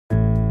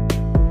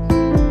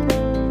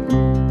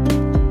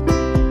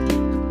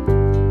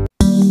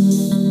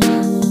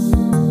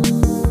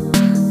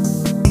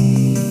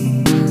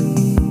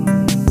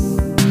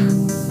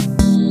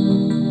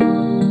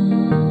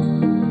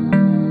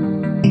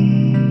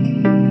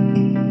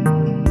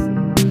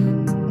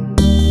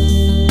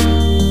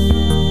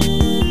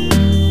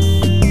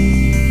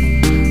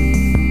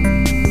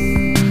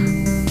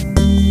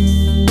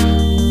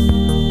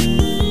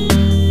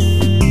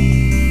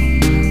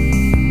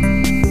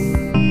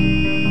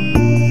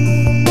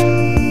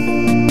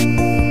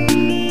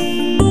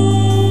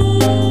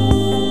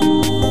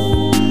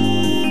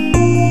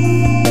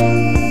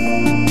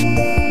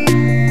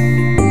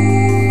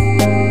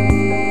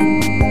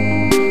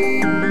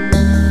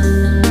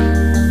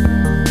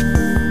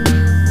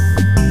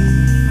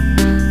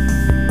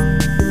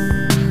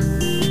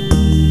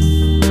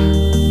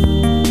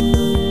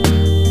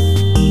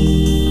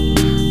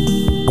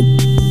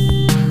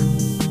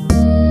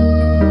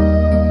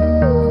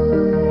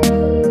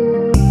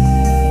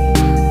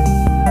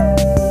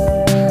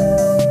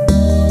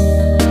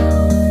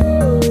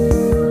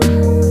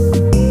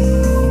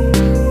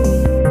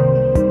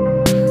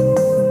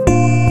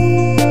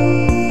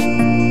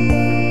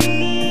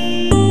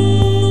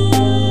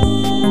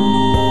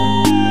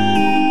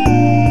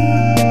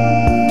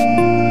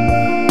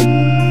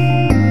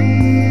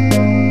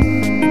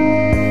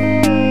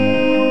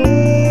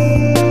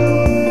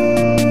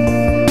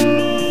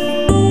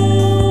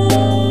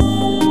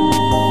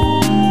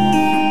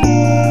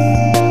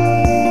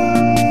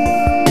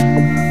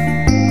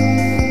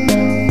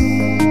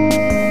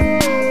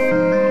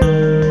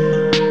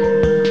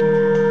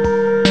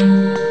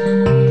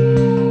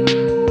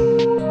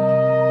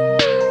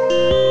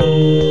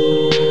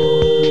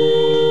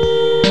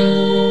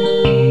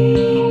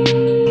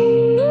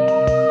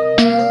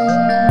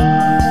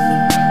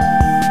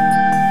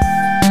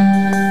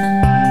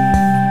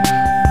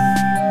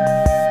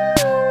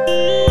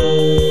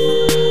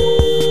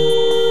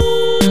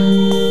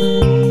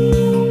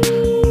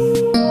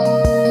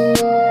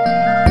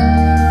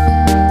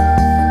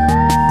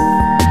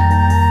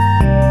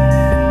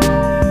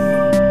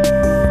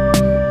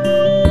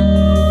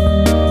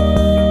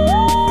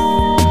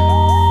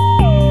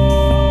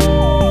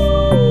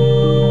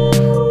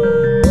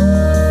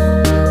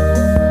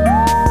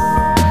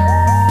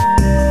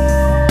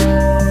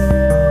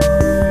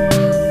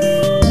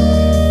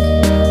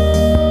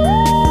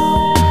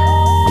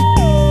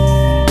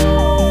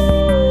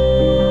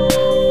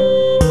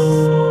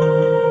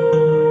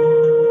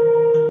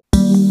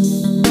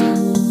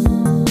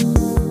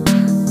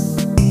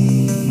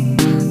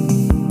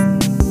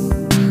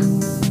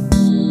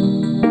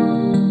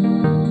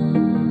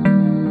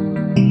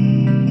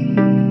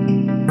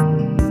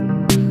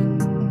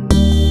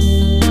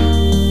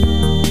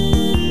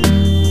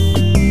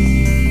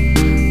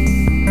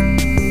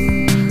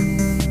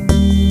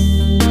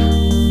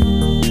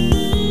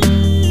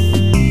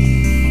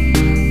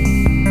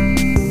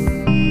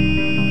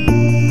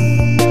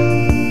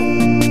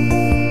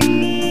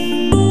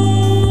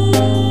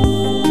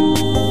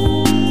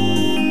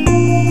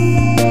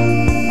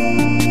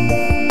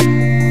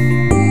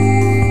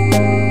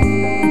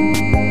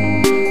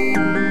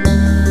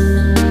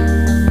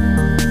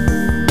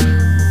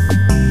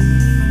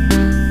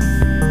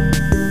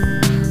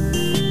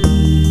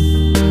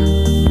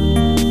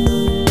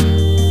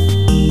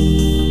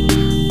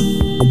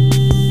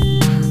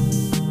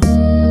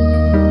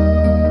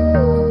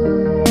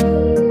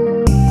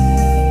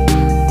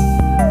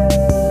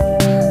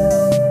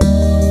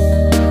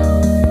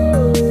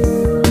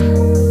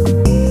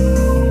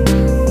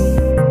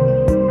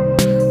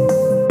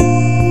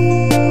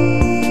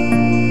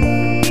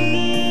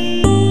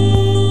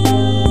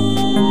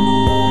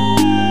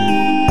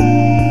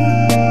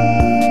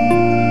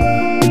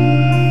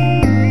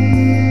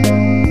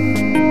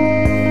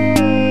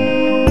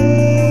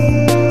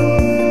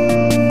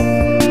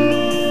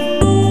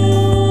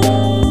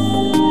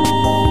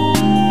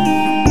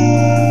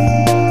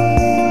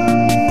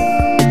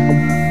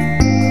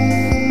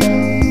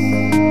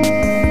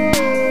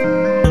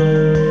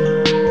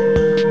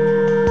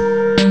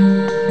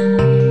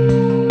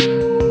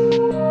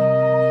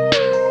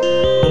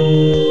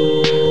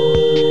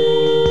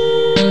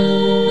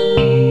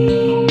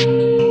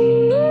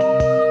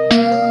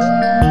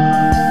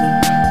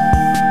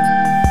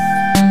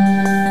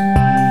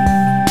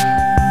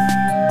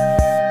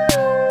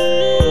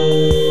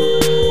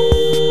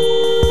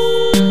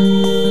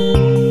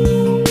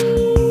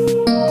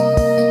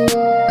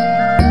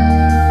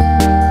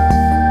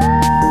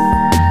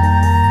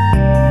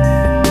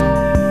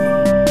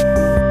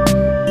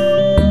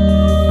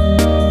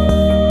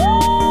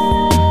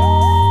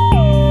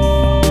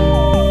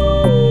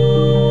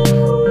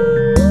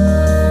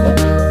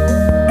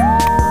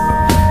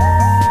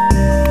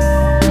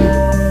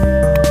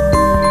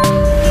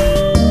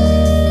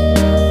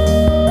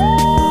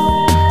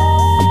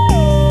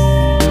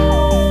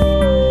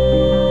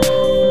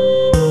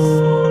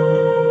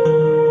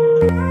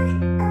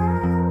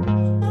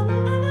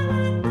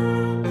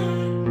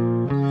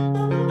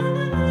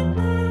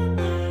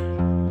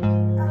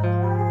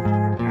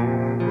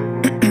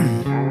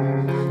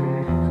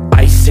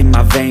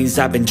things.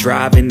 I've been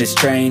driving this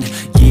train,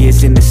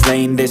 years in this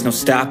lane. There's no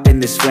stopping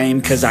this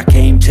flame, cause I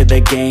came to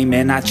the game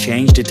and I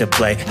changed it to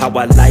play how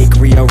I like,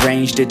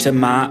 rearranged it to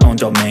my own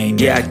domain.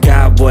 Yeah, I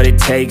got what it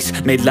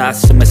takes, made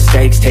lots of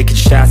mistakes, taking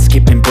shots,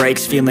 skipping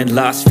breaks, feeling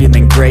lost,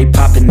 feeling great,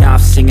 popping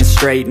off, singing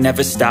straight,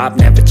 never stopped,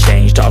 never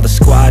changed. All the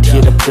squad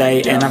here to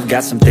play, and I've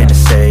got something to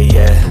say,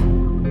 yeah.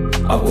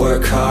 I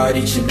work hard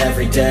each and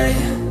every day,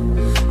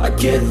 I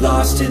get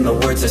lost in the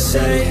words I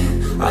say.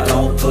 I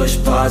don't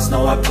push pause,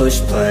 no, I push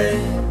play.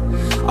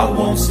 I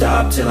won't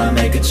stop till I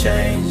make a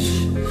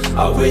change.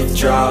 I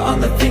withdraw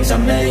on the things I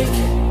make.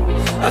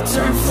 I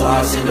turn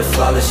flaws into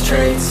flawless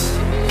traits.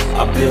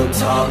 I build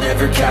tall,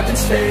 never capped in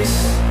space.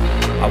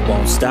 I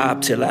won't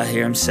stop till I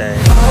hear him say,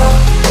 oh,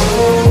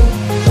 oh,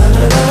 la,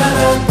 la, la,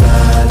 la,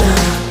 la, la.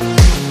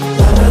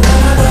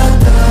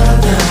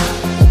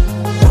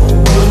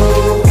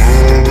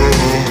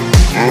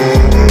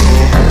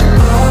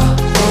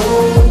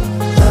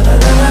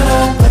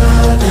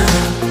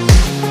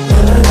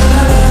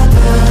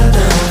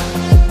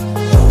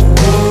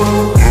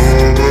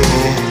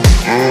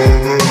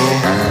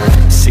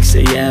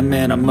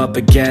 And I'm up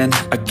again.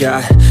 I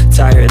got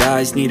tired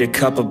eyes, need a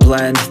cup of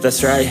blend.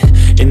 That's right,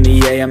 in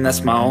the AM,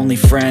 that's my only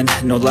friend.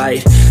 No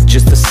light,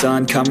 just the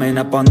sun coming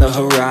up on the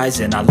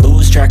horizon. I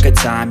lose track of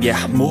time, yeah,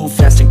 I move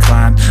fast and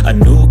climb a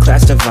new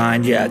class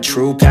divine, yeah,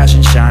 true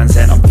passion shines.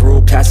 And I'm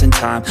through passing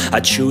time, I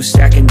choose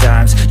stacking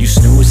dimes. You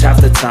snooze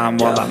half the time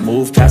while I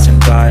move passing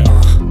by.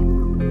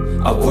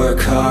 I work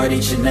hard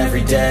each and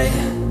every day,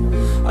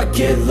 I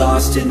get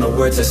lost in the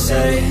words I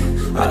say.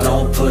 I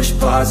don't push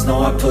pause,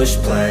 no, I push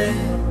play.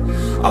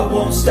 I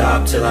won't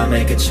stop till I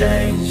make a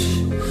change.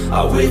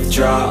 I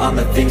withdraw on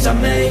the things I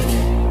make.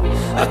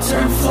 I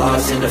turn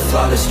flaws into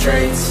flawless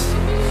traits.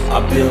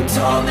 I build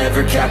tall,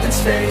 never capped in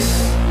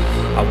space.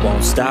 I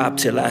won't stop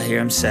till I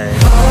hear him say,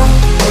 oh,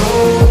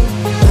 oh,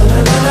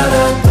 la, la, la,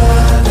 la,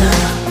 la, la.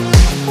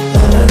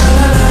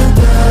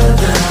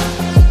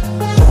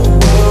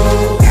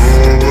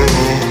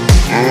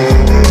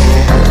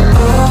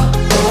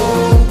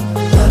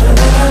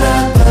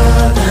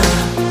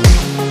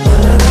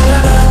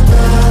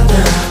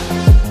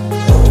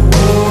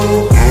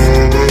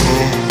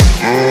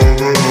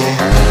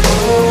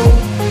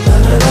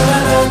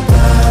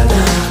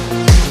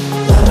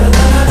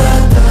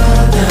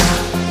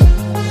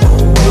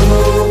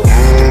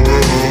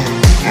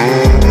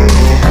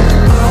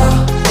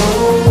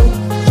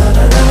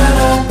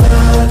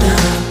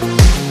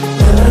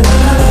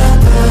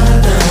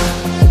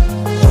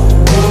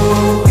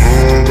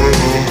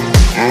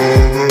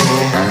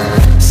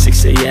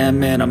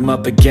 And I'm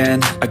up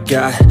again. I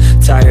got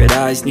tired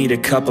eyes, need a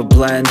cup of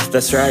blend.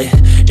 That's right,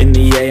 in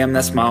the AM,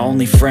 that's my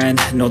only friend.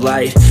 No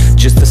light,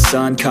 just the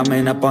sun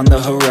coming up on the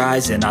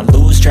horizon. I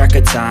lose track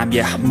of time,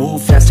 yeah, I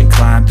move fast and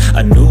climb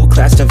a new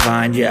class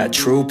divine, yeah,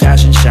 true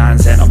passion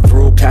shines. And I'm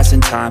through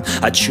passing time,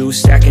 I choose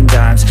stacking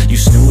dimes. You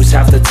snooze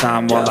half the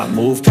time while I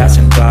move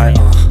passing by.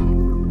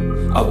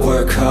 I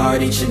work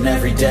hard each and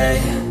every day,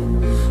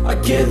 I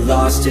get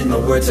lost in the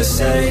words I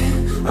say.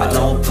 I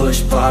don't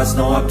push pause,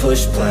 no, I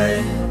push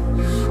play.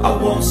 I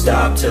won't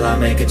stop till I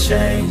make a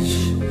change.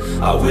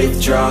 I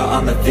withdraw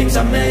on the things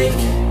I make.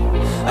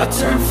 I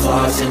turn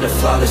flaws into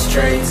flawless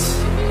traits.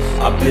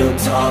 I build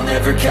tall,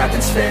 never capped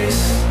in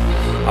space.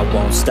 I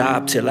won't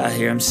stop till I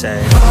hear him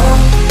say,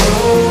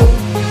 oh, oh.